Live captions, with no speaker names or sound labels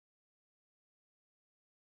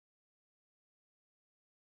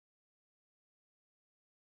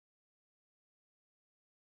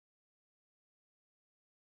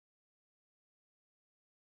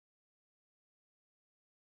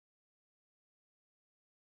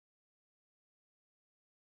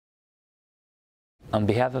On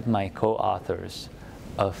behalf of my co-authors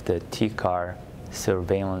of the TCAR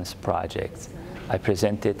surveillance project, I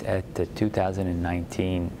presented at the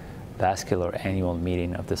 2019 Vascular Annual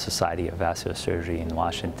Meeting of the Society of Vascular Surgery in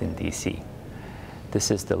Washington, D.C.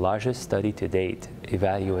 This is the largest study to date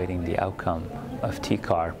evaluating the outcome of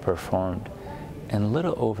TCAR performed in a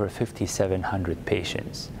little over 5,700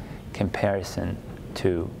 patients, comparison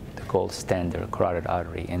to the gold standard carotid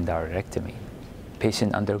artery endarterectomy.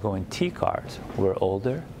 Patients undergoing TCARs were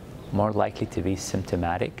older, more likely to be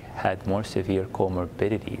symptomatic, had more severe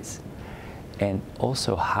comorbidities, and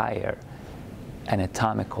also higher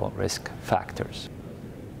anatomical risk factors.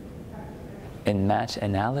 In matched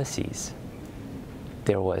analyses,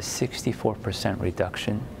 there was 64%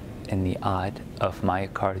 reduction in the odds of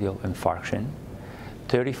myocardial infarction,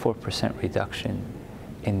 34% reduction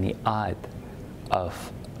in the odds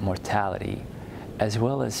of mortality, as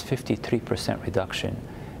well as 53% reduction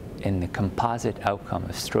in the composite outcome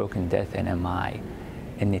of stroke and death and MI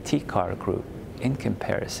in the TCAR group in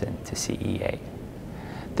comparison to CEA.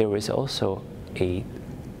 There was also a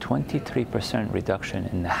 23% reduction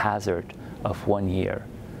in the hazard of 1 year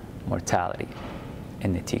mortality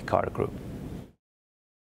in the TCAR group.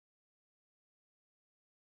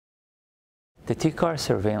 The TCAR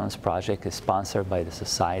surveillance project is sponsored by the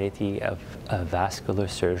Society of Vascular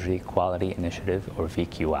Surgery Quality Initiative, or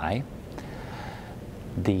VQI.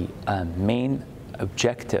 The main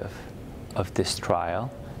objective of this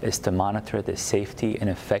trial is to monitor the safety and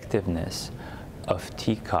effectiveness of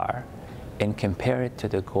TCAR and compare it to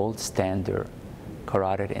the gold standard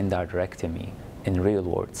carotid endarterectomy in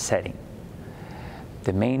real-world setting.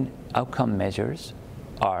 The main outcome measures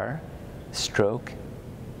are stroke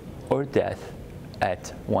or death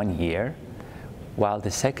at 1 year, while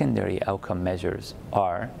the secondary outcome measures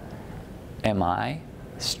are MI,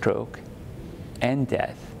 stroke, and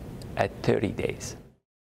death at 30 days.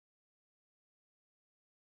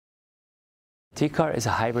 TCAR is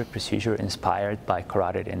a hybrid procedure inspired by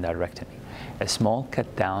carotid endarterectomy. A small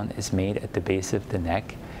cut down is made at the base of the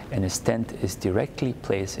neck, and a stent is directly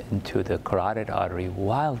placed into the carotid artery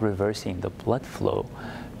while reversing the blood flow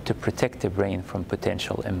to protect the brain from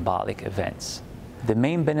potential embolic events. The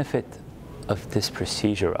main benefit of this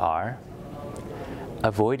procedure are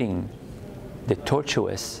avoiding the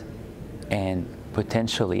tortuous and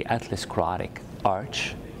potentially atherosclerotic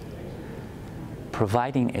arch,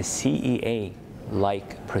 providing a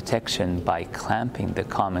CEA-like protection by clamping the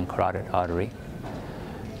common carotid artery,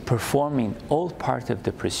 performing all parts of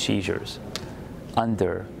the procedures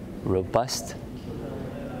under robust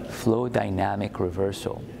flow dynamic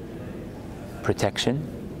reversal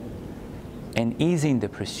protection, and easing the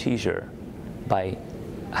procedure by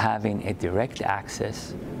having a direct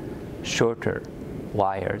access, shorter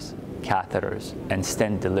wires, catheters, and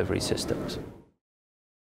stent delivery systems.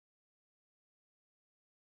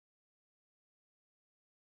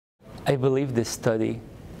 I believe this study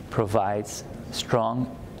provides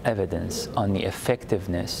strong evidence on the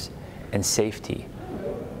effectiveness and safety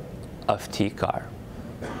of TCAR.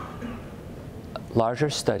 Larger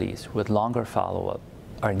studies with longer follow-up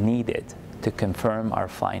are needed to confirm our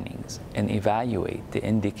findings and evaluate the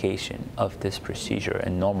indication of this procedure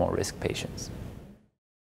in normal risk patients.